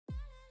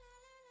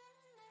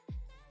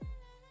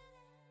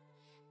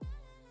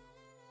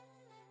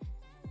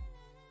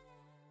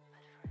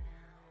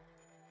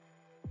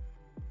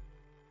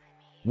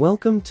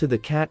Welcome to the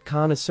Cat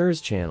Connoisseurs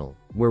channel,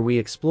 where we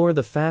explore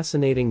the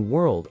fascinating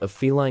world of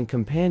feline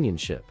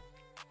companionship.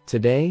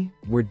 Today,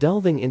 we're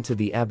delving into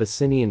the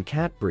Abyssinian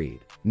cat breed,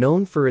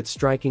 known for its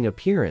striking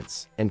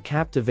appearance and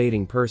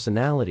captivating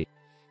personality.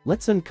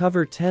 Let's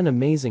uncover 10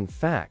 amazing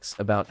facts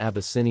about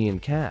Abyssinian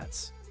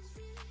cats.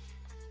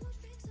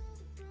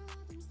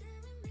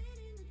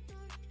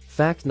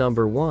 Fact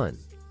number 1.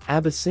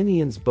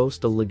 Abyssinians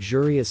boast a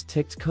luxurious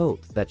ticked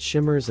coat that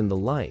shimmers in the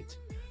light,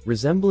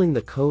 resembling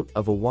the coat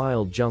of a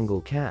wild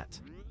jungle cat.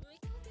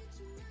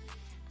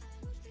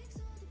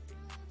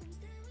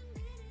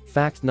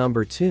 Fact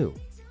number 2.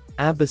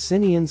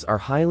 Abyssinians are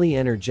highly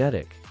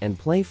energetic and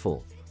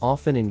playful,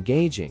 often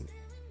engaging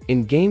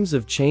in games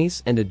of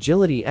chase and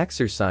agility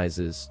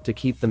exercises to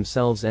keep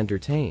themselves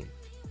entertained.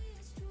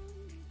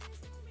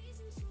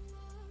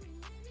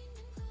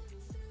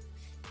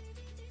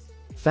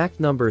 Fact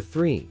number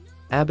 3.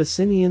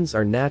 Abyssinians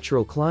are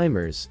natural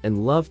climbers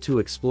and love to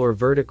explore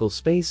vertical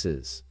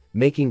spaces,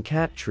 making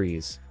cat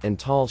trees and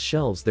tall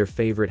shelves their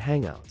favorite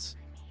hangouts.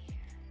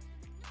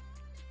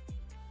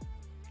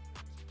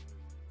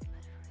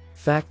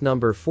 Fact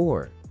number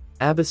 4.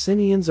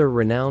 Abyssinians are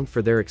renowned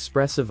for their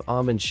expressive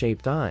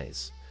almond-shaped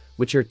eyes,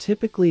 which are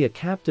typically a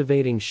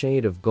captivating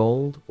shade of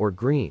gold or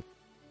green.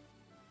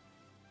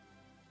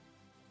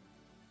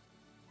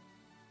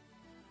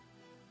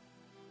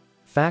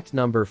 Fact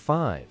number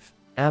 5.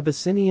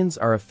 Abyssinians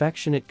are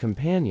affectionate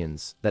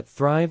companions that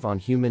thrive on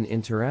human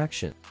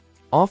interaction,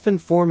 often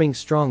forming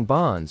strong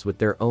bonds with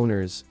their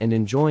owners and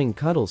enjoying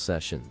cuddle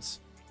sessions.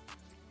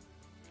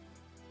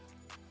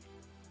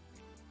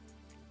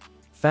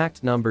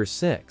 Fact number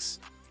 6.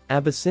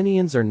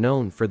 Abyssinians are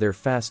known for their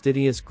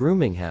fastidious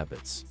grooming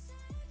habits.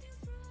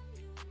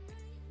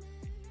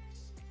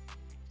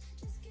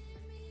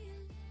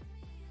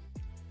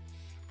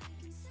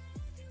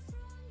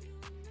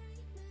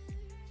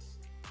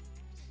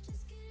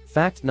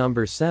 Fact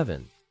number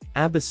 7.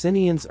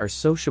 Abyssinians are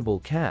sociable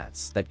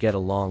cats that get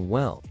along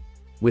well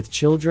with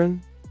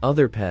children,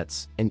 other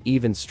pets, and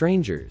even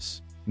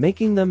strangers,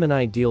 making them an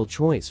ideal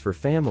choice for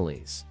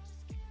families.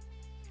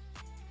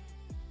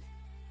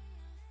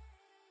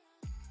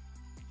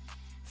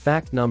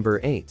 Fact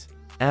number 8.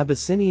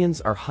 Abyssinians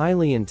are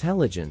highly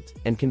intelligent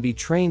and can be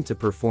trained to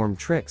perform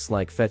tricks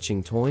like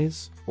fetching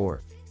toys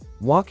or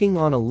walking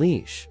on a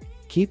leash,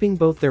 keeping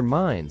both their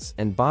minds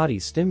and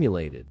bodies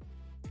stimulated.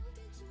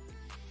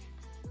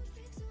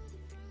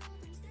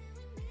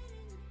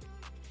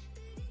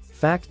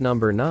 Fact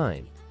number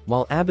 9.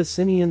 While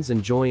Abyssinians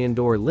enjoy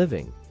indoor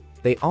living,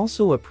 they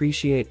also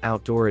appreciate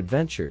outdoor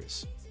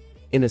adventures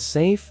in a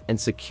safe and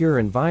secure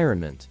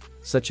environment,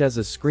 such as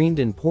a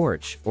screened-in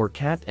porch or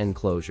cat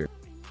enclosure.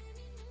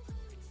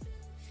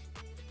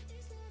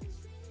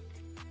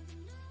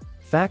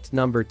 Fact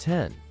number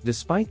 10.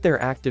 Despite their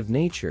active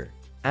nature,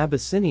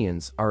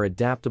 Abyssinians are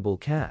adaptable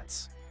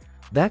cats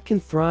that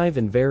can thrive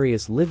in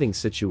various living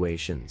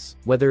situations,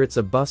 whether it's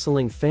a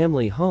bustling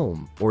family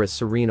home or a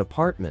serene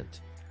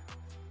apartment.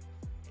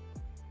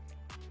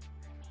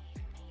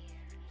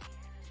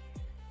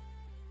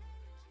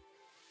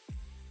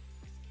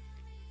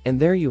 And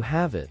there you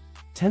have it,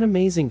 10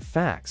 amazing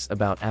facts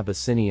about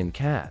Abyssinian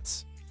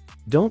cats.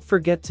 Don't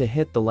forget to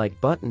hit the like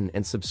button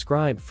and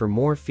subscribe for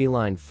more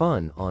feline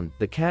fun on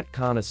the Cat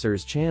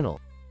Connoisseurs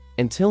channel.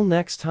 Until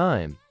next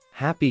time,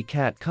 happy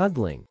cat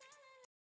cuddling!